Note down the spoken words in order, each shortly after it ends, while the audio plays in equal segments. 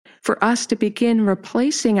for us to begin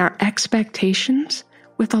replacing our expectations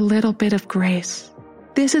with a little bit of grace.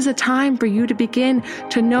 This is a time for you to begin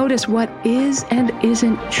to notice what is and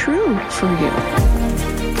isn't true for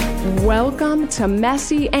you. Welcome to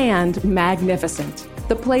Messy and Magnificent,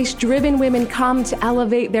 the place driven women come to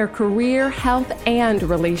elevate their career, health, and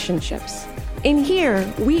relationships. In here,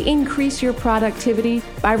 we increase your productivity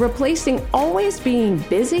by replacing always being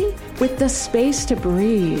busy with the space to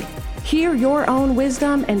breathe. Hear your own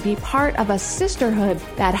wisdom and be part of a sisterhood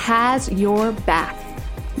that has your back.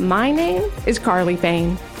 My name is Carly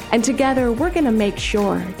Payne, and together we're going to make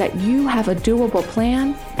sure that you have a doable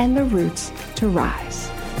plan and the roots to rise.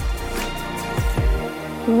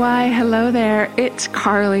 Why, hello there, it's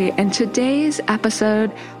Carly, and today's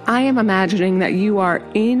episode, I am imagining that you are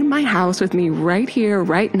in my house with me right here,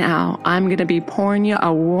 right now. I'm going to be pouring you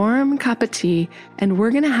a warm cup of tea, and we're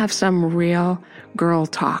going to have some real girl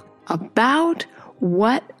talk about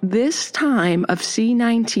what this time of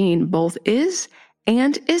C19 both is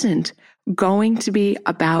and isn't going to be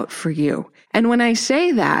about for you. And when I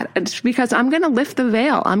say that, it's because I'm going to lift the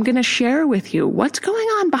veil. I'm going to share with you what's going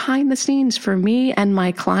on behind the scenes for me and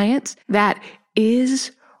my clients that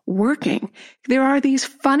is working. There are these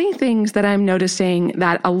funny things that I'm noticing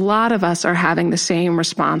that a lot of us are having the same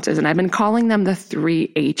responses, and I've been calling them the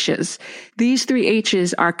 3 H's. These 3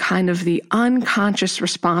 H's are kind of the unconscious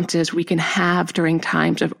responses we can have during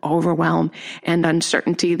times of overwhelm and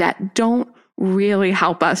uncertainty that don't really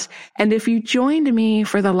help us. And if you joined me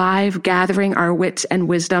for the live Gathering Our Wits and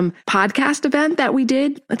Wisdom podcast event that we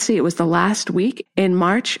did, it was the last week in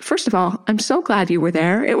March. First of all, I'm so glad you were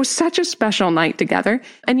there. It was such a special night together.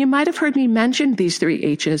 And you might have heard me mention these 3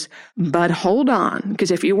 H's, but hold on,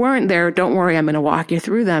 because if you weren't there, don't worry, I'm going to walk you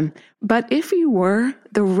through them. But if you were,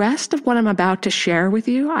 the rest of what I'm about to share with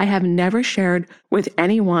you, I have never shared with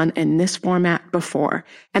anyone in this format before.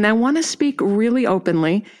 And I want to speak really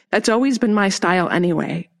openly. That's always been my style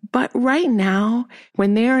anyway. But right now,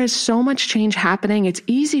 when there is so much change happening, it's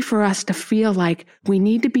easy for us to feel like we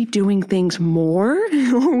need to be doing things more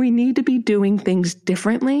or we need to be doing things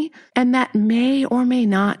differently. And that may or may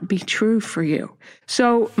not be true for you.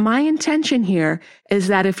 So my intention here is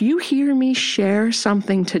that if you hear me share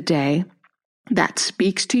something today that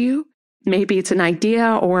speaks to you, maybe it's an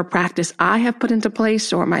idea or a practice I have put into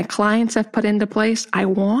place or my clients have put into place, I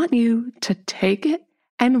want you to take it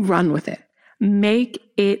and run with it. Make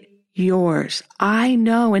it yours. I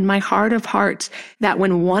know in my heart of hearts that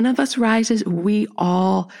when one of us rises, we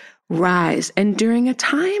all rise. And during a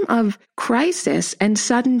time of crisis and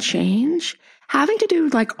sudden change, having to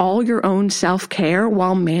do all your own self-care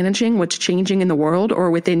while managing what's changing in the world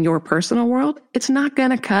or within your personal world, it's not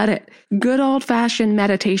going to cut it. Good old-fashioned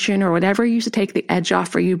meditation or whatever used to take the edge off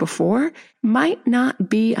for you before might not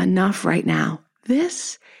be enough right now.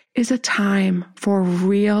 This is a time for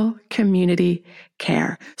real community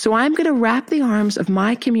care. So I'm going to wrap the arms of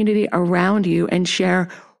my community around you and share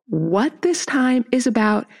what this time is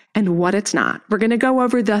about and what it's not. We're going to go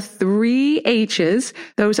over the 3 H's,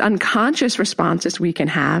 those unconscious responses we can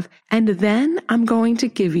have, and then I'm going to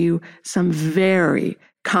give you some very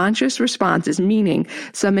conscious responses, meaning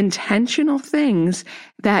some intentional things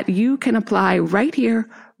that you can apply right here,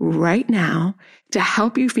 right now, to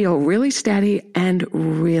help you feel really steady and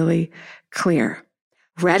really clear.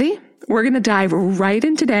 Ready? We're going to dive right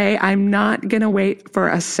in today. I'm not going to wait for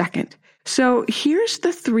a second. So here's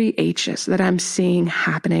the 3 H's that I'm seeing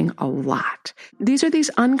happening a lot. These are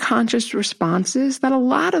these unconscious responses that a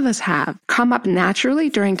lot of us have come up naturally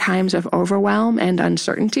during times of overwhelm and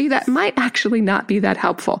uncertainty that might actually not be that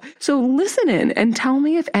helpful. So listen in and tell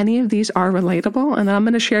me if any of these are relatable, and I'm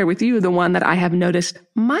going to share with you the one that I have noticed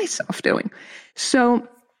myself doing. So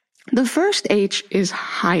the first H is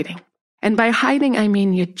hiding. And by hiding, I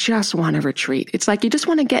mean you just want to retreat. It's like you just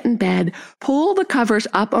want to get in bed, pull the covers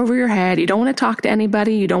up over your head. You don't want to talk to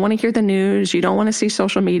anybody. You don't want to hear the news. You don't want to see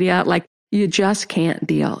social media. You just can't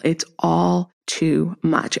deal. It's all too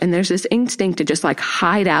much. And there's this instinct to just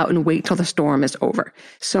hide out and wait till the storm is over.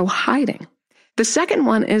 So hiding. The second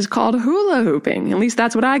one is called hula hooping. At least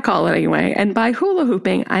that's what I call it anyway. And by hula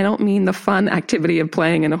hooping, I don't mean the fun activity of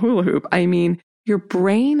playing in a hula hoop. I mean your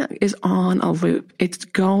brain is on a loop. It's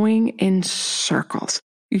going in circles.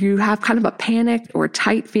 You have kind of a panicked or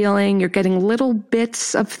tight feeling. You're getting little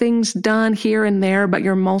bits of things done here and there, but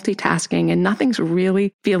you're multitasking and nothing's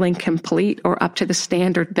really feeling complete or up to the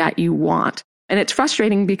standard that you want. And it's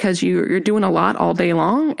frustrating because you're doing a lot all day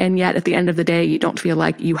long, and yet at the end of the day, you don't feel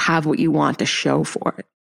like you have what you want to show for it.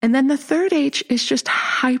 And then the third H is just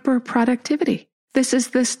hyper productivity. This is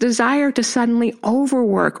this desire to suddenly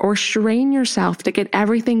overwork or strain yourself to get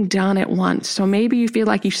everything done at once. So maybe you feel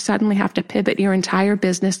like you suddenly have to pivot your entire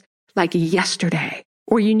business like yesterday,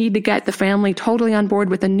 or you need to get the family totally on board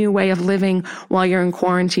with a new way of living while you're in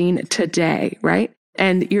quarantine today, right?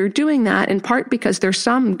 And you're doing that in part because there's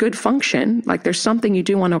some good function, like there's something you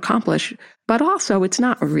do want to accomplish, but also it's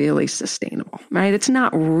not really sustainable, right? It's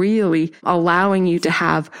not really allowing you to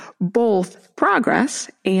have both progress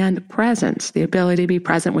and presence, the ability to be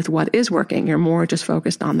present with what is working. You're more just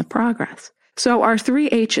focused on the progress. So our 3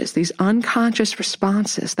 H's, these unconscious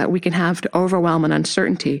responses that we can have to overwhelm and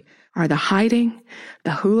uncertainty, are the hiding,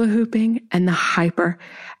 the hula hooping, and the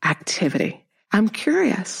hyperactivity. I'm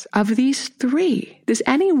curious, of these 3, does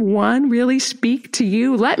any one really speak to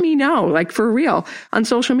you? Let me know, like for real, on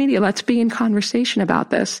social media. Let's be in conversation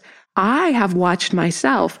about this. I have watched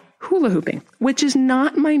myself hula hooping, which is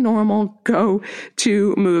not my normal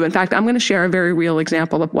go-to move. In fact, I'm going to share a very real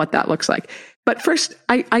example of what that looks like. But first,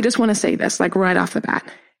 I just want to say this, like right off the bat.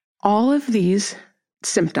 All of these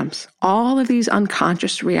symptoms, all of these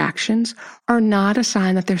unconscious reactions are not a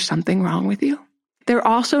sign that there's something wrong with you. They're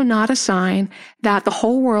also not a sign that the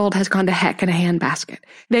whole world has gone to heck in a handbasket.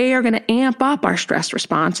 They are going to amp up our stress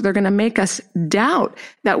response. They're going to make us doubt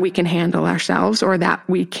that we can handle ourselves or that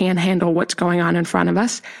we can handle what's going on in front of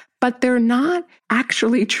us. But they're not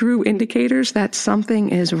actually true indicators that something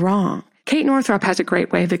is wrong. Kate Northrup has a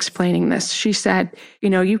great way of explaining this. She said,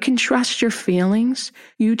 you can trust your feelings.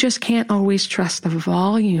 You just can't always trust the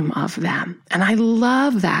volume of them. And I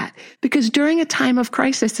love that because during a time of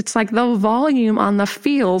crisis, it's like the volume on the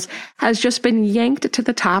feels has just been yanked to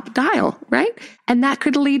the top dial, right? And that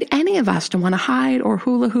could lead any of us to want to hide or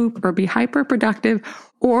hula hoop or be hyperproductive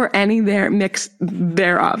or any mix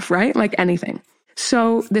thereof, right? Like anything.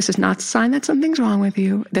 So this is not a sign that something's wrong with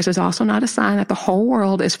you. This is also not a sign that the whole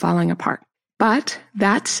world is falling apart. But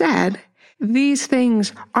that said, these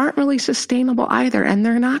things aren't really sustainable either, and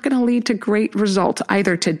they're not going to lead to great results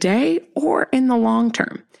either today or in the long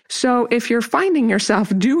term. So if you're finding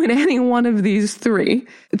yourself doing any one of these 3,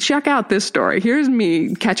 check out this story. Here's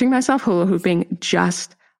me catching myself hula hooping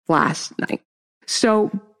just last night.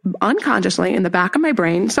 So unconsciously in the back of my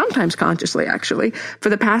brain, sometimes consciously actually, for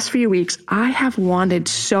the past few weeks, I have wanted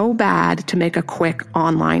so bad to make a quick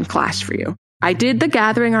online class for you. I did the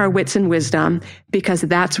Gathering Our Wits and Wisdom because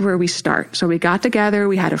that's where we start. So we got together,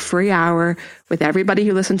 we had a free hour with everybody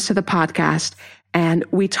who listens to the podcast, and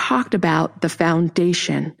we talked about the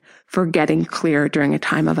foundation for getting clear during a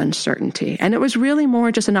time of uncertainty. And it was really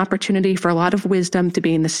more just an opportunity for a lot of wisdom to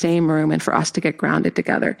be in the same room and for us to get grounded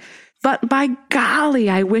together. But by golly,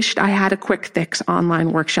 I wished I had a quick fix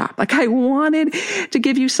online workshop. Like I wanted to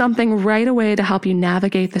give you something right away to help you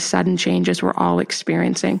navigate the sudden changes we're all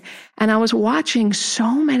experiencing. And I was watching so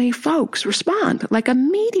many folks respond like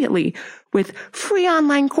immediately with free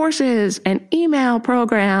online courses and email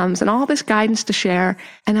programs and all this guidance to share.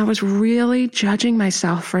 And I was really judging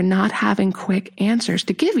myself for not having quick answers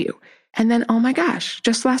to give you. And then, oh my gosh,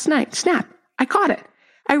 just last night, snap, I caught it.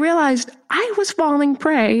 I realized I was falling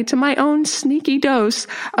prey to my own sneaky dose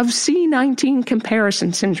of C19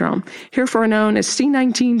 comparison syndrome, herefore known as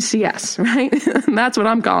C19CS, right? That's what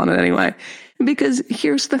I'm calling it anyway. Because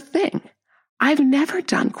here's the thing. I've never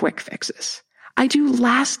done quick fixes. I do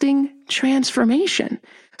lasting transformation.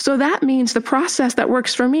 So that means the process that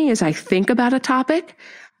works for me is I think about a topic,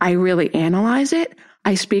 I really analyze it,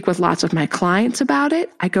 I speak with lots of my clients about it,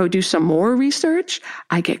 I go do some more research,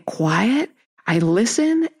 I get quiet, I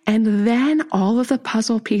listen, and then all of the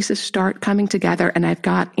puzzle pieces start coming together and I've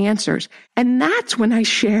got answers. And that's when I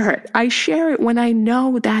share it. I share it when I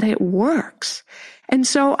know that it works. And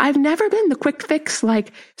so I've never been the quick fix,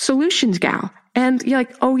 like solutions gal. And you're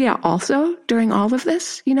like, oh yeah, also during all of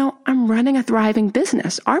this, I'm running a thriving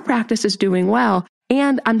business. Our practice is doing well.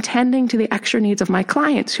 And I'm tending to the extra needs of my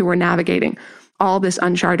clients who are navigating all this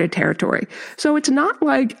uncharted territory. So it's not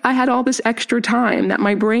like I had all this extra time that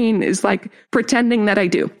my brain is like pretending that I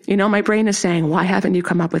do. My brain is saying, why haven't you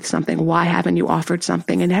come up with something? Why haven't you offered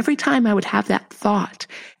something? And every time I would have that thought,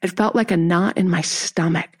 it felt like a knot in my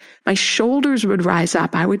stomach. My shoulders would rise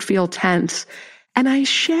up. I would feel tense. And I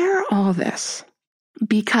share all this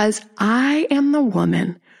because I am the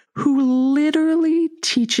woman who literally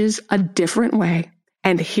teaches a different way.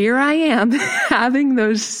 And here I am having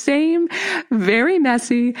those same very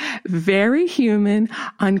messy, very human,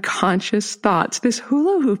 unconscious thoughts, this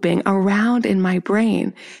hula hooping around in my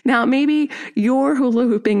brain. Now, maybe your hula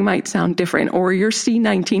hooping might sound different, or your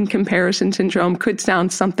C19 comparison syndrome could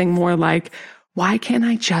sound something more like, why can't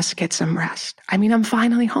I just get some rest? I'm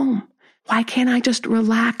finally home. Why can't I just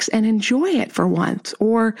relax and enjoy it for once?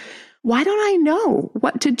 Or Why don't I know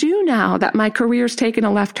what to do now that my career's taken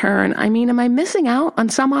a left turn? I mean, am I missing out on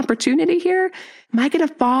some opportunity here? Am I going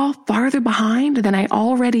to fall farther behind than I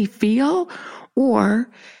already feel? Or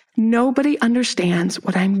nobody understands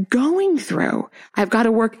what I'm going through. I've got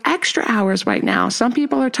to work extra hours right now. Some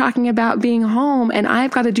people are talking about being home, and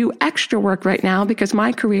I've got to do extra work right now because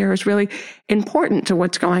my career is really important to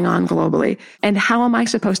what's going on globally. And how am I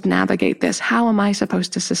supposed to navigate this? How am I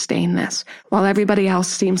supposed to sustain this while everybody else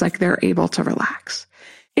seems like they're able to relax?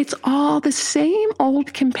 It's all the same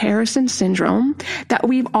old comparison syndrome that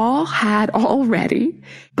we've all had already,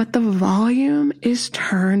 but the volume is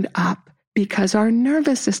turned up because our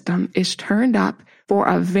nervous system is turned up for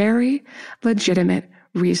a very legitimate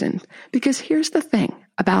reason. Because here's the thing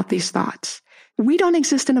about these thoughts. We don't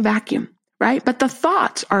exist in a vacuum, right? But the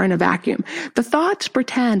thoughts are in a vacuum. The thoughts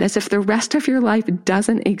pretend as if the rest of your life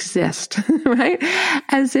doesn't exist, right?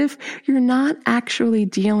 As if you're not actually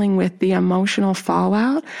dealing with the emotional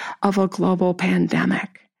fallout of a global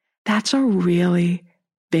pandemic. That's a really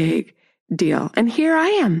big deal. And here I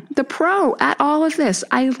am, the pro at all of this.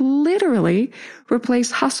 I literally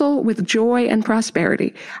replaced hustle with joy and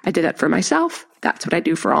prosperity. I did that for myself. That's what I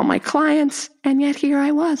do for all my clients. And yet here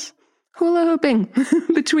I was, hula hooping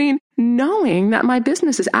between knowing that my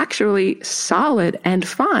business is actually solid and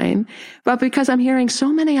fine, but because I'm hearing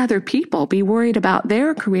so many other people be worried about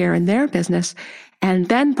their career and their business, and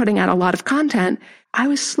then putting out a lot of content, I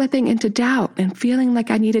was slipping into doubt and feeling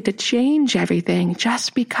like I needed to change everything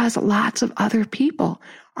just because lots of other people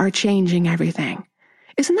are changing everything.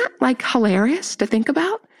 Isn't that like hilarious to think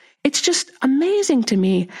about? It's just amazing to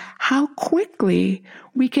me how quickly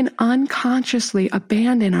we can unconsciously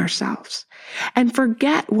abandon ourselves and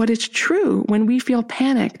forget what is true when we feel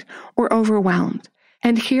panicked or overwhelmed.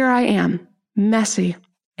 And here I am, messy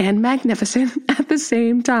and magnificent at the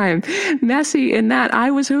same time. Messy in that I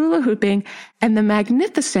was hula hooping, and the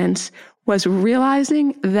magnificence was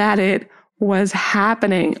realizing that it was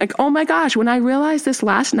happening. Like, oh my gosh, when I realized this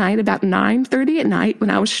last night about 9:30 at night, when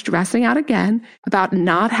I was stressing out again about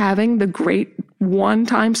not having the great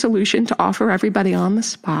one-time solution to offer everybody on the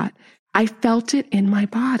spot, I felt it in my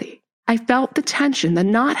body. I felt the tension, the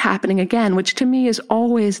not happening again, which to me is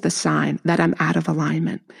always the sign that I'm out of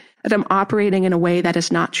alignment, that I'm operating in a way that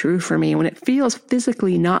is not true for me, when it feels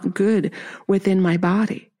physically not good within my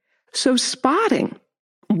body. So spotting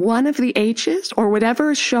one of the H's or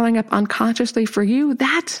whatever is showing up unconsciously for you,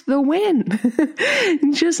 that's the win.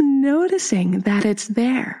 Just noticing that it's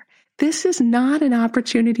there. This is not an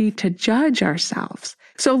opportunity to judge ourselves.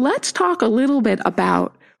 So let's talk a little bit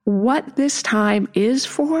about what this time is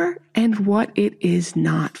for and what it is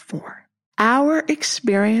not for. Our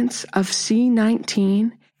experience of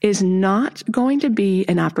C19 is not going to be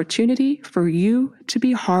an opportunity for you to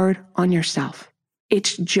be hard on yourself.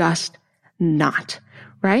 It's just not,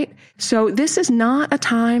 right? So this is not a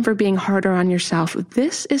time for being harder on yourself.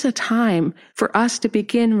 This is a time for us to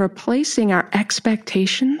begin replacing our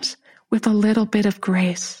expectations with a little bit of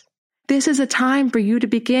grace. This is a time for you to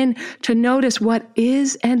begin to notice what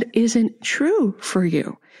is and isn't true for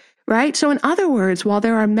you, right? So in other words, while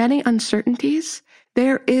there are many uncertainties,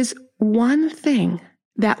 there is one thing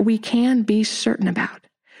that we can be certain about.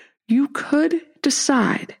 You could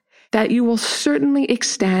decide that you will certainly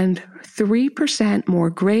extend 3% more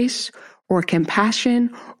grace or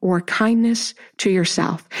compassion or kindness to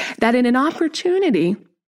yourself. That in an opportunity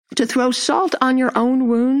to throw salt on your own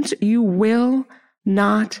wounds, you will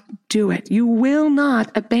not do it. You will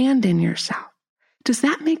not abandon yourself. Does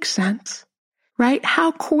that make sense? Right?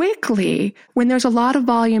 How quickly, when there's a lot of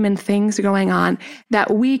volume and things going on,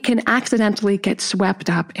 that we can accidentally get swept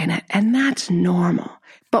up in it. And that's normal.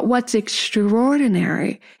 But what's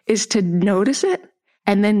extraordinary is to notice it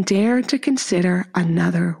and then dare to consider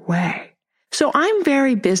another way. So I'm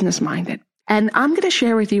very business-minded, and I'm going to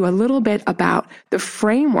share with you a little bit about the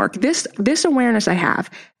framework, this awareness I have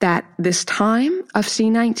that this time of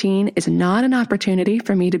C19 is not an opportunity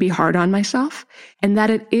for me to be hard on myself, and that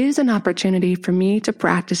it is an opportunity for me to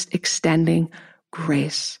practice extending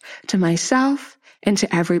grace to myself and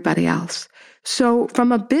to everybody else. So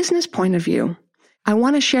from a business point of view, I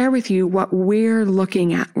want to share with you what we're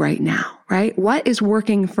looking at right now, right? What is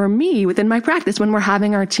working for me within my practice when we're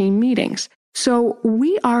having our team meetings. So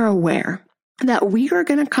we are aware that we are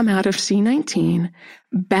going to come out of C19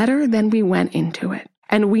 better than we went into it.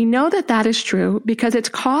 And we know that that is true because it's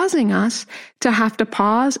causing us to have to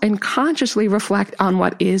pause and consciously reflect on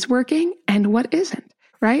what is working and what isn't,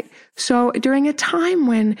 right? So during a time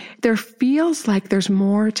when there feels like there's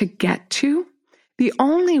more to get to, the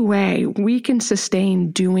only way we can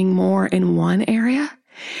sustain doing more in one area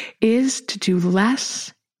is to do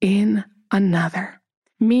less in another.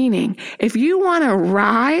 Meaning, if you want to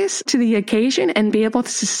rise to the occasion and be able to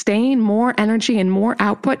sustain more energy and more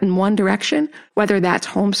output in one direction, whether that's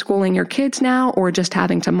homeschooling your kids now or just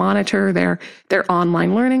having to monitor their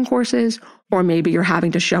online learning courses, or maybe you're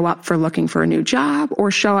having to show up for looking for a new job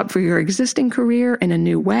or show up for your existing career in a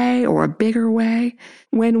new way or a bigger way.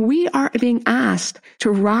 When we are being asked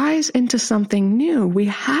to rise into something new, we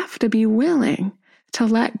have to be willing to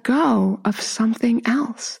let go of something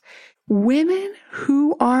else. Women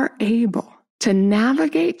who are able to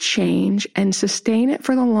navigate change and sustain it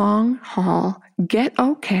for the long haul get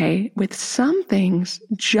okay with some things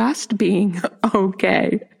just being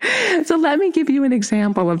okay. So let me give you an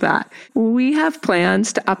example of that. We have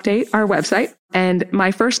plans to update our website, and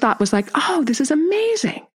my first thought was like, oh, this is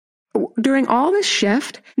amazing. During all this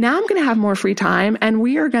shift, now I'm going to have more free time, and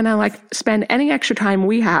we are going to spend any extra time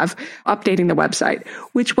we have updating the website,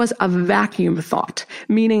 which was a vacuum thought,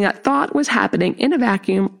 meaning that thought was happening in a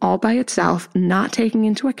vacuum all by itself, not taking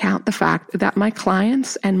into account the fact that my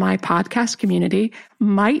clients and my podcast community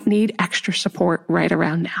might need extra support right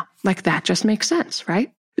around now. That just makes sense,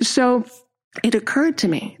 right? So it occurred to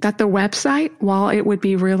me that the website, while it would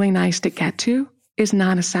be really nice to get to, is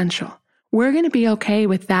not essential. We're going to be okay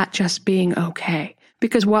with that just being okay,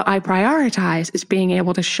 because what I prioritize is being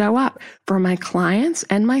able to show up for my clients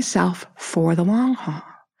and myself for the long haul.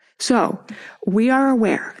 So we are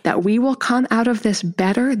aware that we will come out of this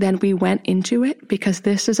better than we went into it, because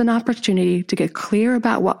this is an opportunity to get clear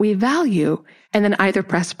about what we value and then either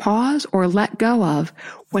press pause or let go of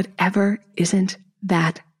whatever isn't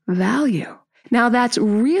that value. Now that's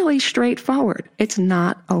really straightforward. It's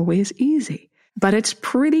not always easy. But it's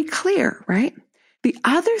pretty clear, right? The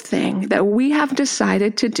other thing that we have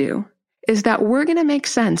decided to do is that we're going to make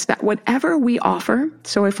sense that whatever we offer,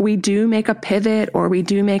 so if we do make a pivot or we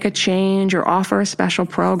do make a change or offer a special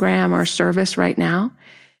program or service right now,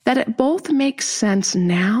 that it both makes sense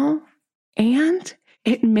now and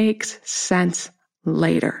it makes sense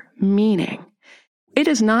later. Meaning, it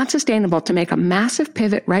is not sustainable to make a massive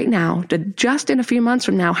pivot right now to just in a few months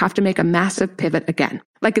from now have to make a massive pivot again.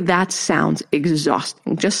 That sounds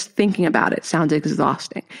exhausting. Just thinking about it sounds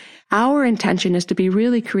exhausting. Our intention is to be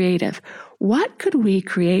really creative. What could we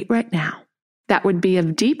create right now that would be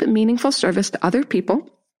of deep, meaningful service to other people,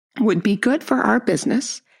 would be good for our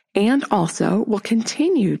business, and also will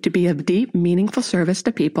continue to be of deep, meaningful service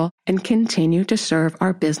to people and continue to serve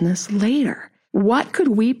our business later? What could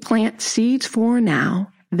we plant seeds for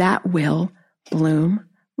now that will bloom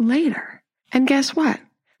later? And guess what?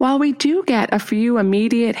 While we do get a few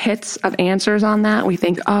immediate hits of answers on that, we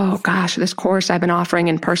think, oh gosh, this course I've been offering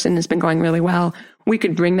in person has been going really well. We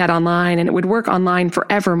could bring that online and it would work online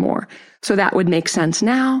forevermore. So that would make sense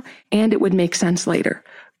now and it would make sense later.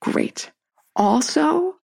 Great.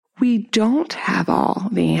 Also, we don't have all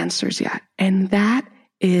the answers yet, and that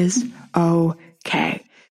is okay.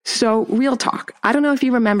 So real talk. I don't know if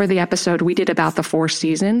you remember the episode we did about the 4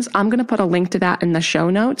 seasons. I'm going to put a link to that in the show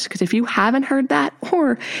notes, because if you haven't heard that,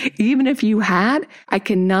 or even if you had, I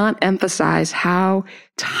cannot emphasize how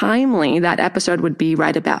timely that episode would be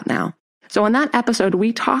right about now. So in that episode,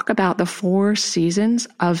 we talk about the 4 seasons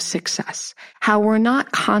of success, how we're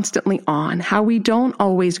not constantly on, how we don't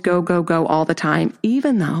always go all the time,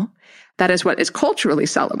 even though that is what is culturally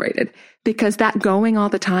celebrated, because that going all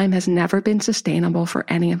the time has never been sustainable for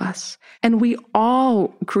any of us. And we all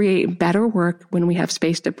create better work when we have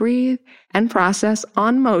space to breathe and process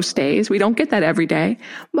on most days. We don't get that every day,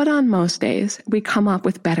 but on most days, we come up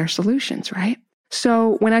with better solutions, right?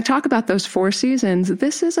 So when I talk about those 4 seasons,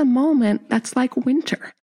 this is a moment that's like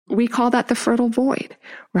winter. We call that the fertile void,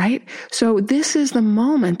 right? So this is the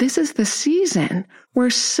moment, this is the season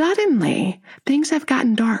where suddenly things have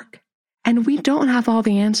gotten dark. And we don't have all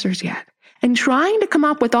the answers yet. And trying to come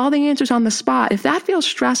up with all the answers on the spot, if that feels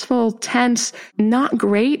stressful, tense, not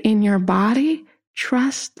great in your body,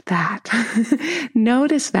 trust that.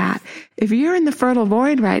 Notice that. If you're in the fertile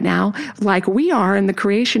void right now, like we are in the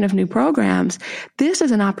creation of new programs, this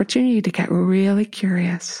is an opportunity to get really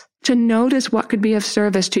curious, to notice what could be of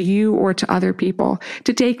service to you or to other people,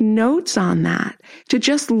 to take notes on that, to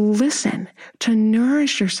just listen, to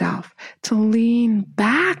nourish yourself, to lean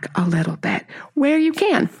back a little bit where you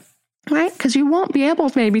can, right? Because you won't be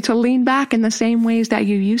able maybe to lean back in the same ways that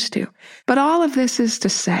you used to. But all of this is to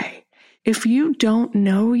say, if you don't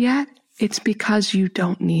know yet, it's because you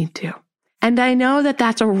don't need to. And I know that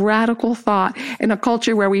that's a radical thought in a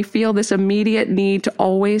culture where we feel this immediate need to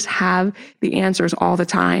always have the answers all the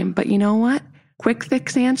time. But you know what? Quick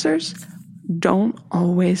fix answers don't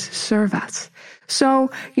always serve us.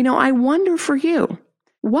 So, I wonder for you,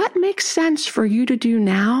 what makes sense for you to do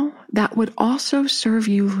now that would also serve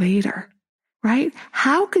you later, right?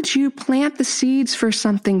 How could you plant the seeds for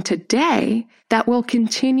something today that will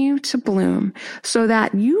continue to bloom so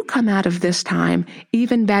that you come out of this time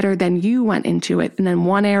even better than you went into it in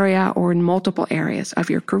one area or in multiple areas of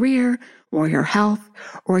your career or your health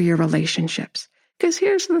or your relationships? Because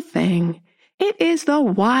here's the thing. It is the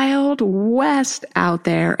Wild West out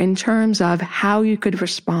there in terms of how you could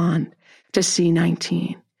respond to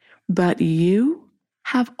C-19. But you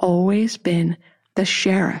have always been the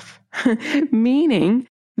sheriff, meaning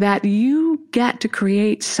that you get to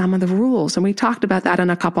create some of the rules. And we talked about that in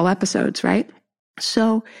a couple episodes, right?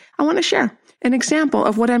 So I want to share an example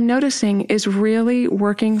of what I'm noticing is really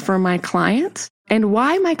working for my clients and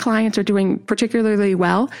why my clients are doing particularly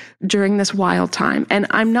well during this wild time. And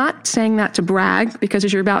I'm not saying that to brag, because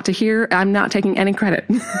as you're about to hear, I'm not taking any credit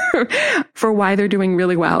for why they're doing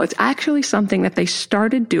really well. It's actually something that they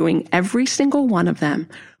started doing, every single one of them,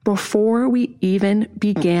 before we even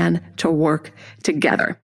began to work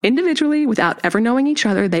together. Individually, without ever knowing each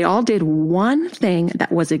other, they all did one thing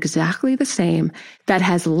that was exactly the same, that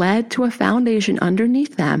has led to a foundation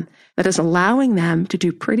underneath them that is allowing them to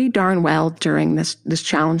do pretty darn well during this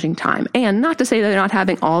challenging time. And not to say that they're not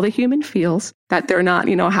having all the human feels, that they're not,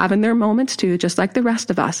 having their moments too, just like the rest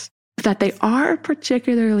of us, but that they are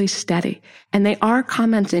particularly steady and they are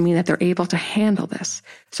commenting me that they're able to handle this.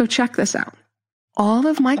 So check this out. All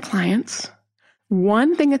of my clients,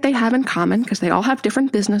 one thing that they have in common, because they all have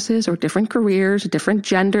different businesses or different careers, different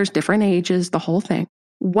genders, different ages, the whole thing.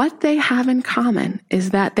 What they have in common is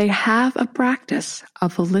that they have a practice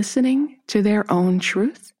of listening to their own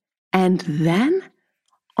truth and then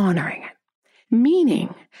honoring it.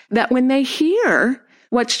 Meaning that when they hear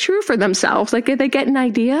what's true for themselves, like if they get an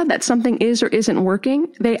idea that something is or isn't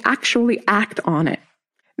working, they actually act on it.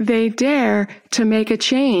 They dare to make a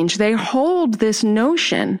change. They hold this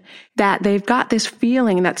notion that they've got this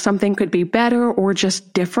feeling that something could be better or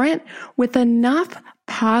just different with enough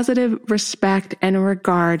positive respect and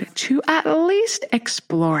regard to at least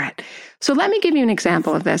explore it. So let me give you an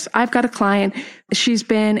example of this. I've got a client. She's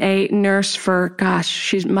been a nurse for,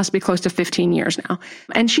 she must be close to 15 years now.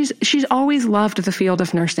 And she's always loved the field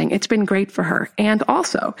of nursing. It's been great for her. And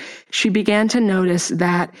also, she began to notice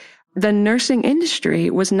that the nursing industry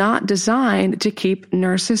was not designed to keep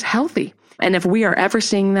nurses healthy. And if we are ever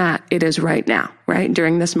seeing that, it is right now, right,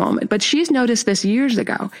 during this moment. But she's noticed this years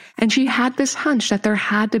ago, and she had this hunch that there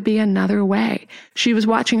had to be another way. She was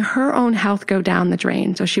watching her own health go down the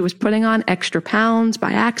drain. So she was putting on extra pounds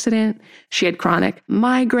by accident. She had chronic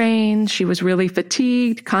migraines. She was really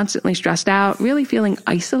fatigued, constantly stressed out, really feeling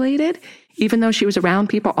isolated. Even though she was around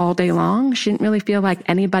people all day long, she didn't really feel like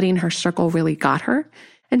anybody in her circle really got her.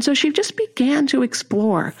 And so she just began to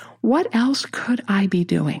explore, what else could I be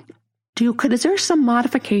doing? Is there some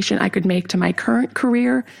modification I could make to my current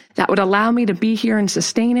career that would allow me to be here and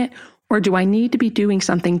sustain it? Or do I need to be doing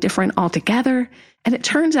something different altogether? And it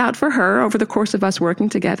turns out for her, over the course of us working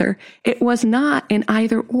together, it was not an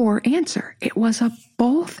either or answer. It was a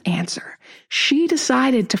both answer. She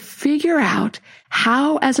decided to figure out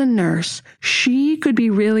how, as a nurse, she could be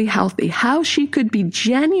really healthy, how she could be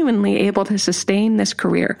genuinely able to sustain this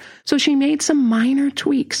career. So she made some minor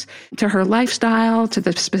tweaks to her lifestyle, to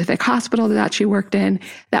the specific hospital that she worked in,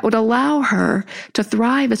 that would allow her to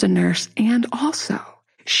thrive as a nurse. And also,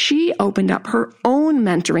 she opened up her own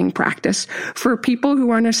mentoring practice for people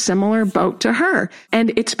who are in a similar boat to her.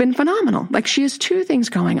 And it's been phenomenal. Like, she has two things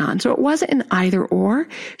going on. So it wasn't an either or.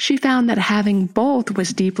 She found that having both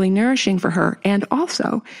was deeply nourishing for her. And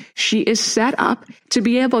also, she is set up to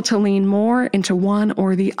be able to lean more into one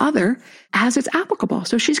or the other as it's applicable.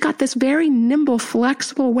 So she's got this very nimble,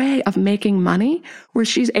 flexible way of making money where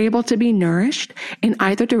she's able to be nourished in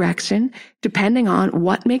either direction, depending on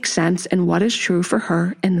what makes sense and what is true for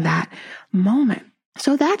her in that moment.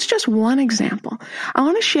 So that's just one example. I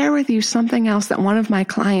want to share with you something else that one of my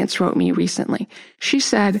clients wrote me recently. She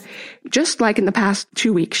said, just like in the past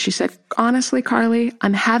 2 weeks, she said, honestly, Carly,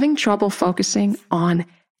 I'm having trouble focusing on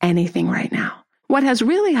anything right now. What has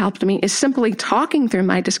really helped me is simply talking through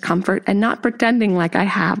my discomfort and not pretending like I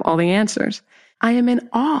have all the answers. I am in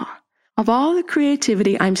awe of all the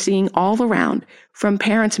creativity I'm seeing all around, from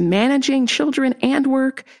parents managing children and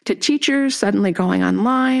work, to teachers suddenly going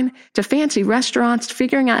online, to fancy restaurants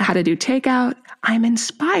figuring out how to do takeout. I'm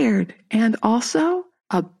inspired and also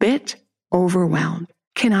a bit overwhelmed.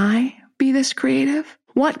 Can I be this creative?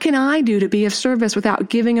 What can I do to be of service without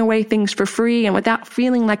giving away things for free and without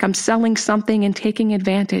feeling like I'm selling something and taking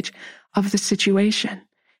advantage of the situation?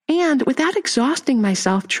 and without exhausting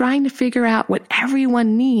myself trying to figure out what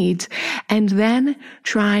everyone needs and then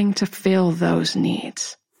trying to fill those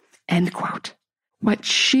needs. End quote. What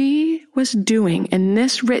she was doing in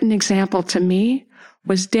this written example to me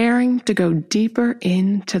was daring to go deeper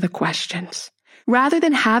into the questions. Rather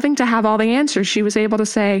than having to have all the answers, she was able to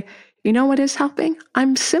say, you know what is helping?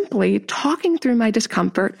 I'm simply talking through my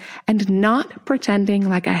discomfort and not pretending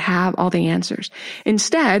like I have all the answers.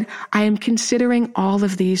 Instead, I am considering all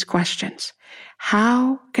of these questions.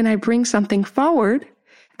 How can I bring something forward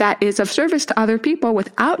that is of service to other people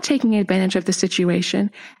without taking advantage of the situation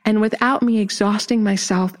and without me exhausting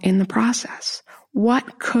myself in the process?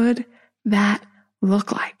 What could that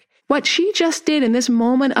look like? What she just did in this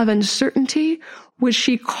moment of uncertainty was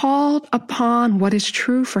she called upon what is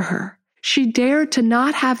true for her. She dared to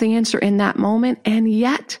not have the answer in that moment and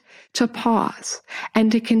yet to pause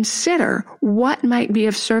and to consider what might be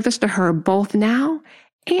of service to her both now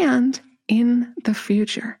and in the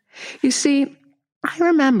future. You see, I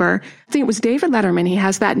remember, I think it was David Letterman. He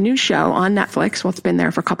has that new show on Netflix. Well, it's been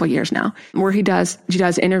there for a couple of years now, where he does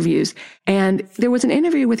interviews. And there was an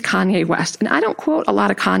interview with Kanye West. And I don't quote a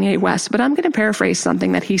lot of Kanye West, but I'm going to paraphrase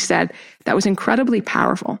something that he said that was incredibly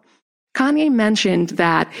powerful. Kanye mentioned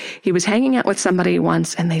that he was hanging out with somebody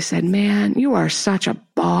once and they said, man, you are such a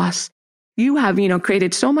boss. You have,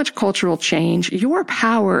 created so much cultural change. Your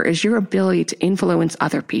power is your ability to influence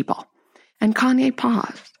other people. And Kanye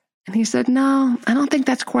paused. And he said, no, I don't think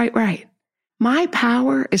that's quite right. My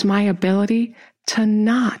power is my ability to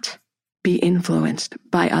not be influenced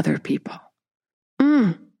by other people.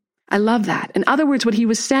 I love that. In other words, what he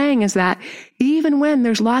was saying is that even when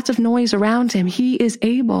there's lots of noise around him, he is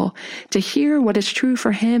able to hear what is true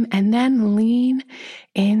for him and then lean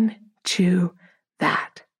into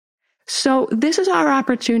that. So this is our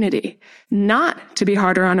opportunity not to be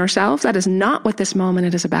harder on ourselves. That is not what this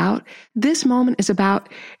moment is about. This moment is about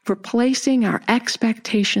replacing our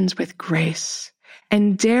expectations with grace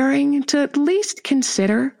and daring to at least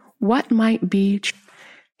consider what might be true.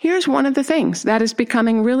 Here's one of the things that is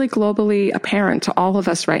becoming really globally apparent to all of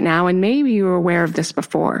us right now, and maybe you were aware of this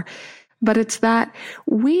before, but it's that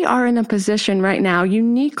we are in a position right now,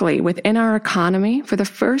 uniquely within our economy, for the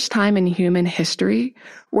first time in human history,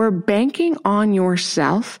 where banking on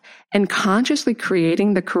yourself and consciously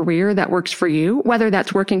creating the career that works for you, whether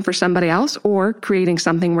that's working for somebody else or creating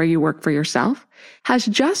something where you work for yourself, has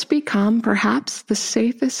just become perhaps the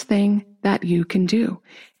safest thing that you can do.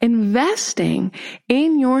 Investing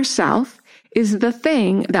in yourself is the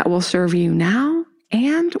thing that will serve you now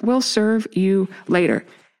and will serve you later.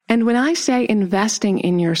 And when I say investing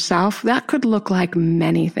in yourself, that could look like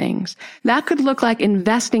many things. That could look like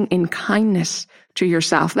investing in kindness to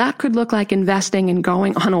yourself. That could look like investing in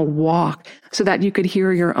going on a walk so that you could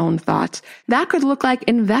hear your own thoughts. That could look like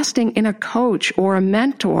investing in a coach or a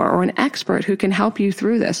mentor or an expert who can help you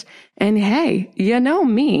through this. And hey, you know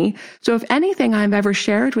me. So if anything I've ever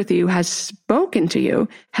shared with you has spoken to you,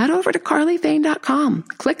 head over to carlythane.com.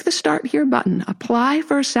 Click the Start Here button. Apply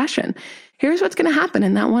for a session. Here's what's going to happen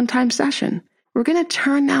in that one-time session. We're going to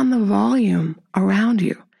turn down the volume around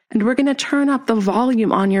you. And we're going to turn up the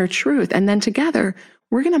volume on your truth. And then together,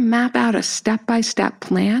 we're going to map out a step-by-step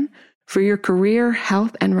plan for your career,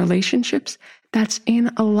 health, and relationships that's in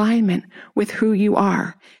alignment with who you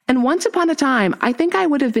are. And once upon a time, I think I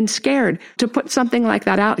would have been scared to put something like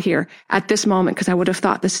that out here at this moment, because I would have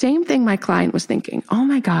thought the same thing my client was thinking. Oh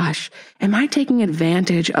my gosh, am I taking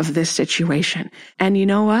advantage of this situation? And you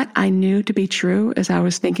know what I knew to be true as I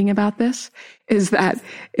was thinking about this is that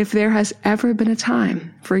if there has ever been a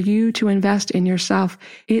time for you to invest in yourself,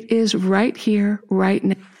 it is right here, right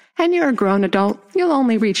now. And you're a grown adult. You'll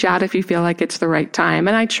only reach out if you feel like it's the right time.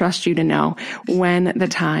 And I trust you to know when the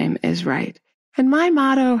time is right. And my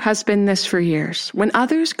motto has been this for years. When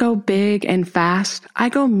others go big and fast, I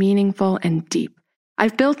go meaningful and deep.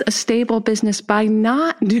 I've built a stable business by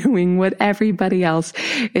not doing what everybody else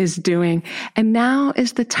is doing. And now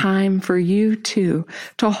is the time for you too,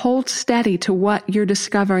 to hold steady to what you're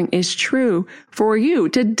discovering is true for you,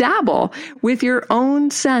 to dabble with your own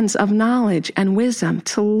sense of knowledge and wisdom,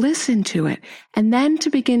 to listen to it, and then to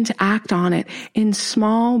begin to act on it in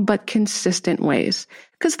small but consistent ways.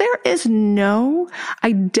 Because there is no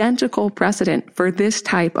identical precedent for this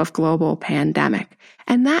type of global pandemic.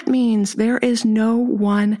 And that means there is no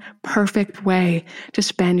one perfect way to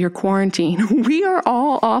spend your quarantine. We are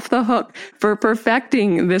all off the hook for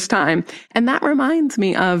perfecting this time. And that reminds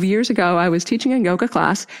me of years ago, I was teaching a yoga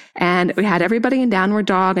class and we had everybody in downward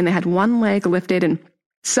dog and they had one leg lifted and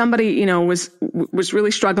somebody, was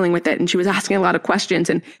really struggling with it, and she was asking a lot of questions.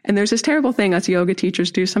 And there's this terrible thing us yoga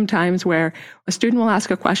teachers do sometimes where a student will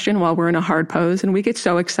ask a question while we're in a hard pose, and we get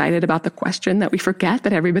so excited about the question that we forget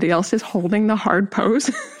that everybody else is holding the hard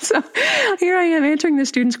pose. So here I am answering the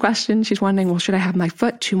student's question. She's wondering, well, should I have my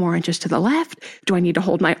foot 2 more inches to the left? Do I need to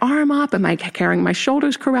hold my arm up? Am I carrying my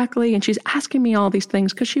shoulders correctly? And she's asking me all these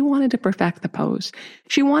things because she wanted to perfect the pose.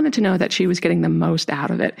 She wanted to know that she was getting the most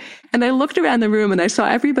out of it. And I looked around the room and I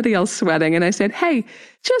saw everybody else sweating, and I said, hey,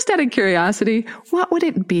 just out of curiosity, what would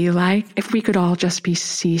it be like if we could all just be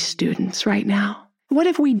C students right now? What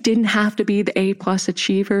if we didn't have to be the A+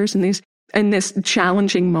 achievers in this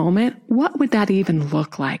challenging moment? What would that even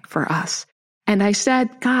look like for us? And I said,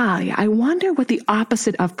 golly, I wonder what the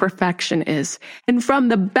opposite of perfection is. And from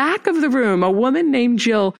the back of the room, a woman named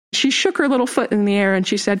Jill, she shook her little foot in the air and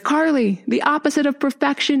she said, Carly, the opposite of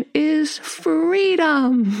perfection is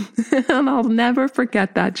freedom. And I'll never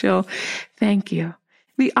forget that, Jill. Thank you.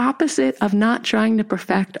 The opposite of not trying to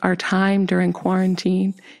perfect our time during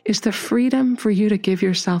quarantine is the freedom for you to give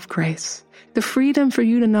yourself grace. The freedom for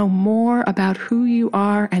you to know more about who you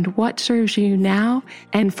are and what serves you now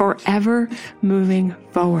and forever moving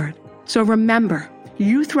forward. So remember,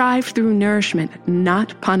 you thrive through nourishment,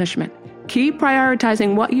 not punishment. Keep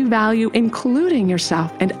prioritizing what you value, including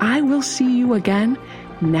yourself, and I will see you again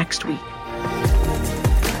next week.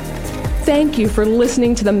 Thank you for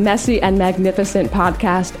listening to the Messy and Magnificent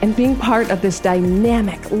podcast and being part of this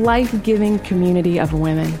dynamic, life-giving community of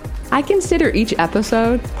women. I consider each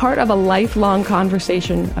episode part of a lifelong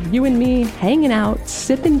conversation of you and me hanging out,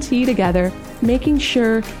 sipping tea together, making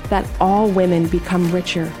sure that all women become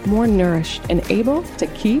richer, more nourished, and able to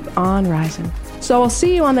keep on rising. So I'll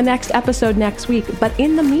see you on the next episode next week. But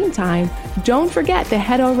in the meantime, don't forget to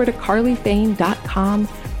head over to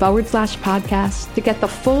carlyfane.com/podcast to get the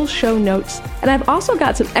full show notes. And I've also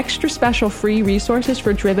got some extra special free resources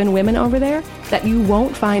for driven women over there that you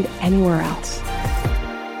won't find anywhere else.